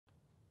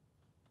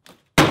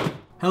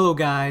Hello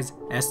guys,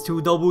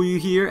 S2W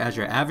here as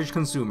your average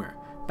consumer,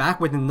 back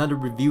with another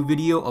review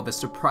video of a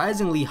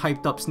surprisingly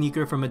hyped up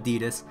sneaker from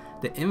Adidas.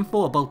 The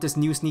info about this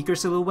new sneaker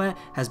silhouette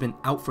has been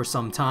out for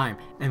some time,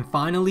 and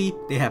finally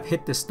they have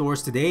hit the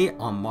stores today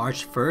on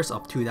March 1st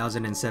of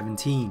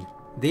 2017.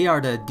 They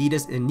are the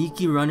Adidas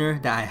Iniki Runner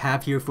that I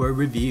have here for a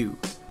review.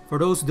 For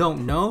those who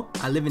don't know,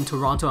 I live in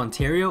Toronto,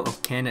 Ontario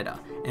of Canada,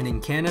 and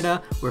in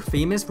Canada, we're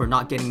famous for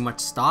not getting much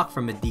stock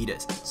from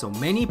Adidas, so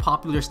many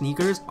popular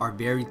sneakers are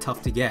very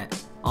tough to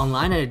get.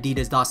 Online at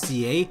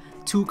adidas.ca,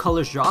 2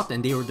 colors dropped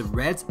and they were the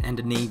reds and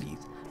the navies.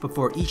 But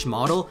for each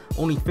model,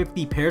 only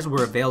 50 pairs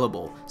were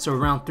available, so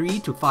around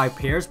 3 to 5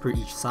 pairs per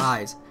each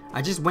size.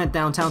 I just went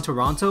downtown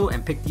Toronto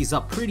and picked these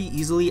up pretty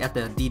easily at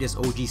the Adidas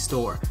OG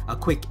store, a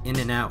quick in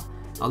and out.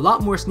 A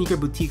lot more sneaker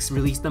boutiques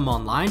released them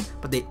online,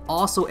 but they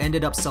also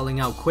ended up selling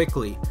out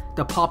quickly.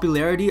 The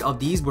popularity of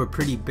these were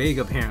pretty big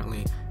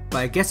apparently, but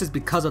I guess it's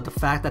because of the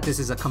fact that this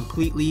is a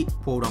completely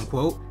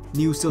quote-unquote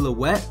new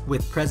silhouette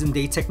with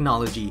present-day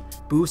technology,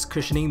 boost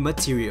cushioning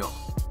material.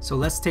 So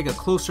let's take a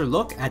closer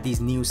look at these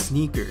new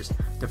sneakers.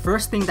 The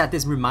first thing that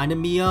this reminded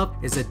me of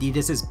is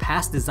Adidas'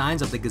 past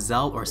designs of the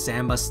Gazelle or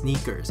Samba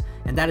sneakers,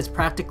 and that is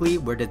practically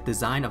where the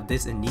design of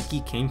this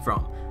Iniki came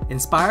from.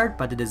 Inspired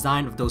by the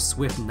design of those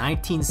swift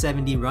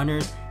 1970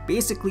 runners,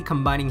 basically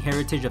combining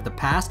heritage of the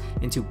past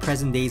into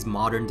present day's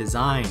modern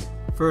design.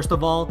 First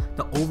of all,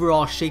 the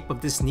overall shape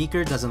of this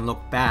sneaker doesn't look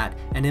bad,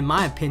 and in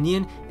my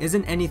opinion,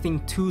 isn't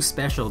anything too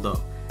special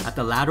though. At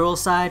the lateral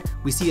side,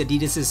 we see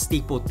Adidas'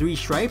 staple 3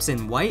 stripes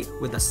in white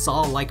with a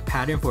saw-like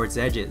pattern for its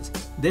edges.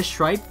 This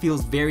stripe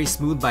feels very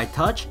smooth by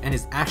touch and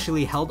is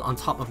actually held on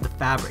top of the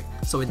fabric,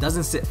 so it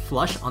doesn't sit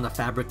flush on the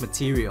fabric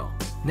material.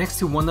 Next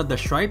to one of the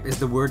stripe is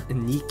the word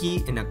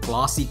Iniki in a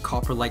glossy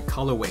copper-like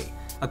colorway.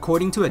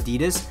 According to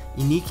Adidas,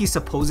 Iniki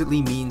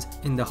supposedly means,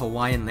 in the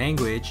Hawaiian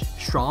language,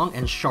 strong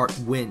and sharp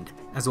wind,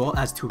 as well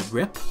as to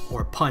rip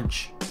or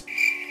punch.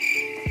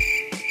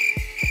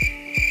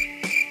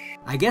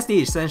 I guess they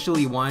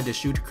essentially wanted the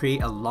shoe to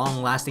create a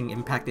long-lasting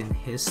impact in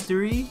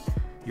history?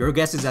 Your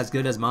guess is as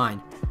good as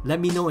mine. Let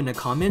me know in the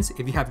comments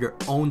if you have your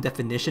own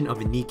definition of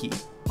Iniki.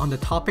 On the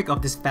topic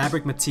of this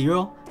fabric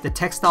material, the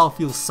textile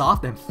feels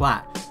soft and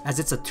flat, as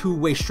it's a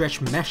two-way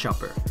stretch mesh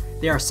upper.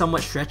 They are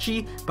somewhat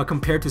stretchy, but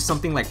compared to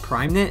something like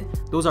Prime Knit,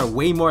 those are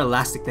way more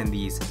elastic than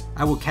these.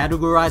 I would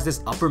categorize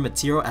this upper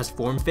material as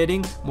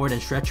form-fitting more than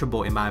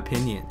stretchable in my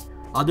opinion.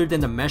 Other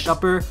than the mesh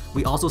upper,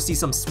 we also see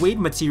some suede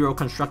material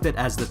constructed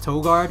as the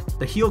toe guard,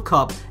 the heel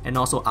cup, and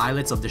also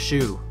eyelets of the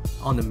shoe.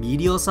 On the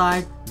medial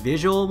side,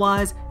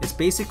 visual-wise, it's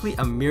basically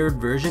a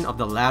mirrored version of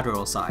the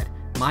lateral side,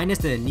 minus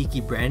the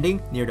Iniki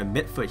branding near the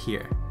midfoot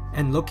here.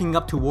 And looking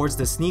up towards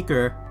the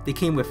sneaker, they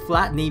came with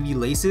flat navy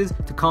laces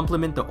to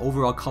complement the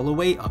overall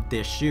colorway of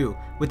this shoe,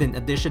 with an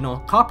additional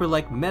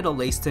copper-like metal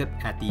lace tip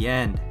at the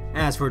end.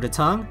 As for the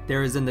tongue,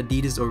 there is an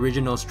Adidas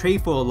Originals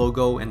trefoil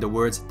logo and the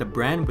words "the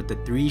brand" with the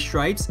 3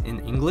 stripes in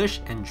English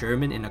and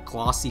German in a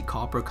glossy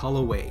copper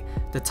colorway.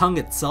 The tongue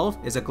itself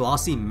is a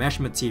glossy mesh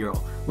material,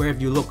 where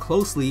if you look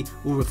closely,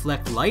 will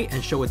reflect light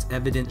and show its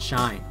evident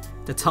shine.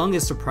 The tongue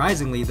is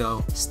surprisingly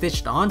though,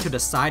 stitched onto the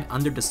side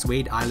under the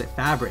suede eyelet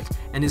fabric,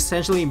 and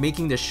essentially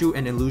making the shoe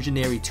an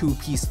illusionary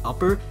 2-piece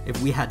upper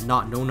if we had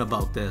not known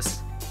about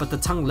this. But the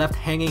tongue left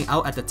hanging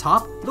out at the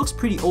top looks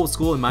pretty old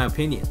school in my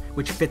opinion,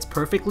 which fits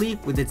perfectly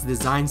with its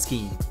design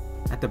scheme.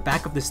 At the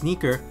back of the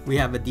sneaker, we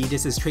have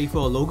Adidas'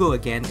 trefoil logo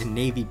again in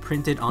navy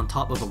printed on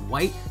top of a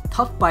white,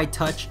 tough by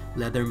touch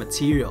leather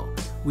material.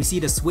 We see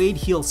the suede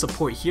heel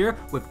support here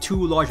with 2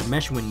 large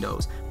mesh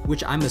windows,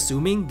 which I'm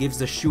assuming gives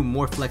the shoe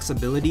more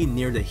flexibility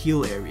near the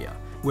heel area,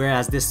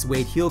 whereas this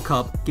suede heel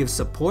cup gives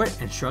support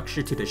and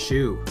structure to the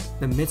shoe.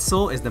 The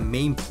midsole is the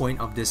main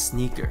point of this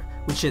sneaker,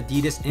 which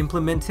Adidas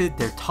implemented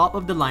their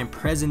top-of-the-line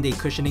present-day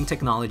cushioning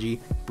technology,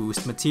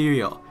 Boost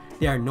material.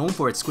 They are known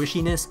for its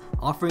squishiness,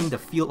 offering the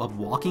feel of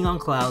walking on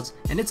clouds,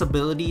 and its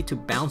ability to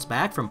bounce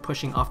back from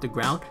pushing off the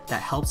ground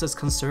that helps us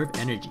conserve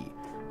energy.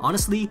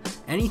 Honestly,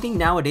 anything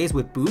nowadays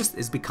with Boost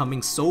is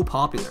becoming so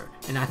popular,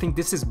 and I think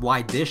this is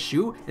why this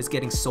shoe is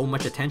getting so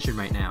much attention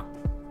right now.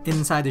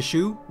 Inside the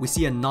shoe, we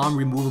see a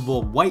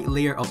non-removable white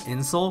layer of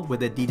insole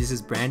with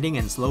Adidas' branding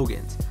and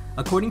slogans.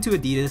 According to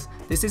Adidas,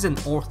 this is an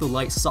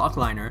ortholite sock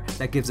liner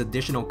that gives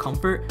additional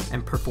comfort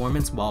and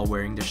performance while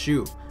wearing the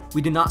shoe.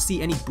 We do not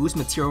see any Boost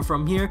material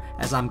from here,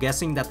 as I'm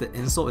guessing that the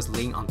insole is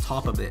laying on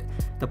top of it.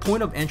 The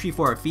point of entry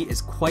for our feet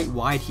is quite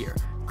wide here,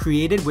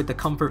 created with the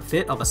comfort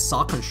fit of a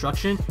sock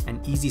construction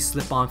and easy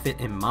slip-on fit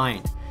in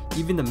mind.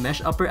 Even the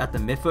mesh upper at the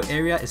midfoot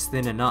area is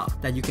thin enough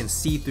that you can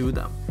see through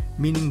them,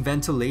 meaning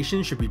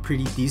ventilation should be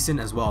pretty decent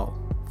as well.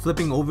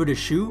 Flipping over the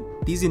shoe,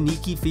 these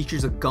Iniki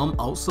features a gum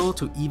outsole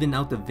to even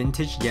out the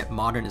vintage yet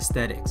modern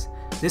aesthetics.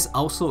 This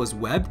outsole is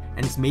webbed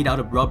and is made out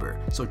of rubber,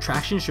 so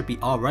traction should be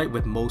alright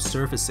with most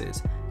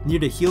surfaces. Near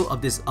the heel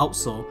of this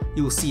outsole,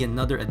 you will see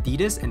another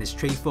Adidas and its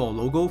trefoil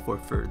logo for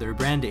further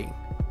branding.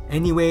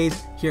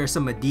 Anyways, here are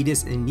some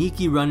Adidas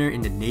Iniki Runner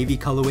in the navy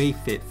colorway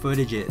fit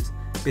footages.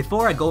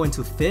 Before I go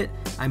into fit,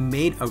 I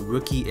made a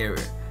rookie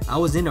error. I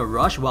was in a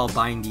rush while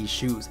buying these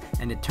shoes,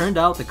 and it turned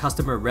out the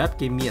customer rep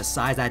gave me a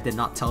size I did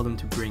not tell them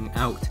to bring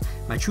out.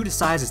 My true to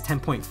size is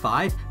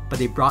 10.5, but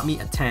they brought me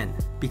a 10.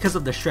 Because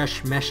of the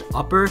stretch mesh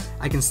upper,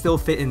 I can still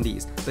fit in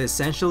these, but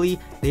essentially,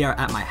 they are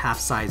at my half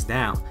size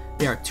down.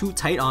 They are too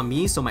tight on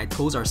me, so my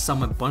toes are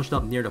somewhat bunched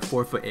up near the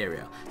forefoot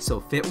area. So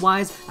fit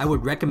wise, I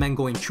would recommend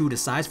going true to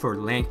size for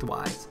length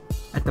wise.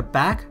 At the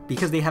back,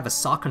 because they have a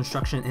sock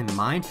construction in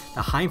mind,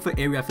 the hindfoot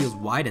area feels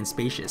wide and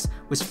spacious,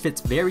 which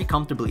fits very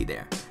comfortably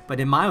there. But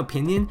in my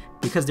opinion,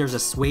 because there's a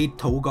suede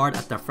toe guard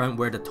at the front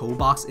where the toe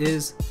box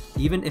is,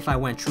 even if I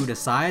went true to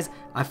size,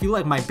 I feel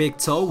like my big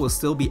toe will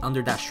still be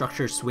under that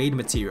structured suede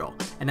material,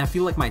 and I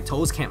feel like my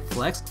toes can't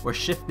flex or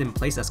shift in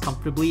place as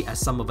comfortably as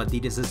some of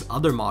Adidas's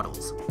other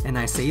models. And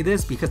I say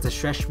this because the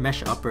stretch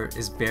mesh upper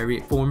is very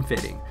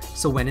form-fitting,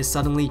 so when it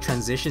suddenly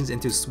transitions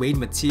into suede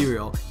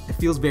material, it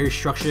feels very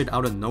structured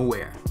out of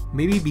nowhere.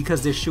 Maybe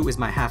because this shoe is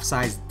my half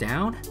size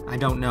down? I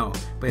don't know,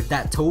 but if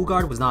that toe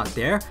guard was not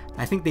there,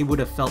 I think they would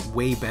have felt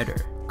way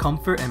better.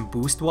 Comfort and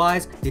boost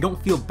wise, they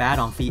don't feel bad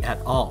on feet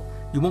at all.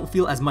 You won't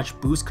feel as much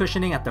boost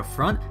cushioning at the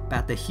front, but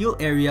at the heel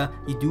area,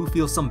 you do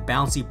feel some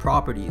bouncy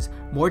properties,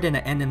 more than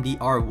the NMD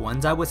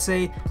R1s I would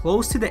say.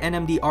 Close to the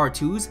NMD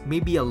R2s,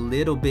 maybe a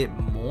little bit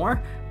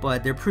more,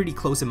 but they're pretty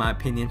close in my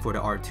opinion for the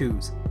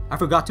R2s. I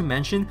forgot to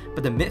mention,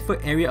 but the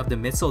midfoot area of the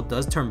midsole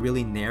does turn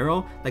really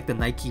narrow, like the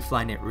Nike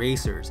Flyknit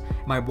racers.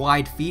 My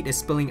wide feet is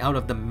spilling out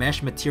of the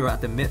mesh material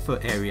at the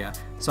midfoot area,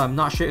 so I'm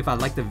not sure if I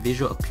like the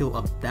visual appeal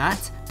of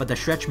that, but the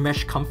stretch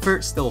mesh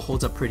comfort still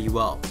holds up pretty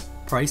well.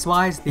 Price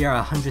wise, they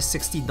are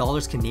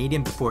 $160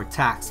 Canadian before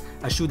tax,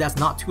 a shoe that's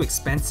not too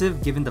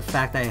expensive given the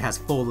fact that it has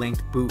full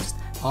length boost,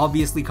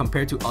 obviously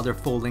compared to other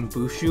full length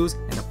boost shoes,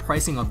 and the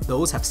pricing of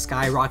those have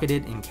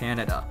skyrocketed in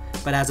Canada.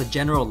 But as a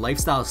general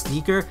lifestyle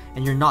sneaker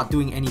and you're not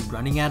doing any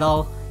running at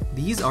all,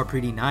 these are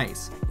pretty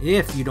nice,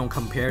 if you don't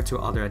compare to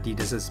other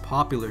Adidas's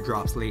popular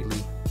drops lately.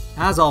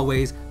 As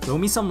always, throw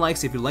me some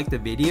likes if you liked the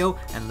video,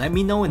 and let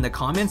me know in the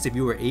comments if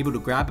you were able to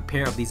grab a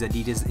pair of these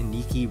Adidas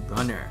Iniki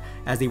Runner,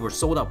 as they were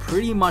sold out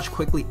pretty much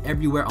quickly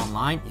everywhere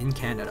online in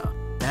Canada.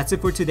 That's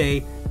it for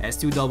today,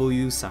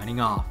 S2W signing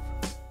off.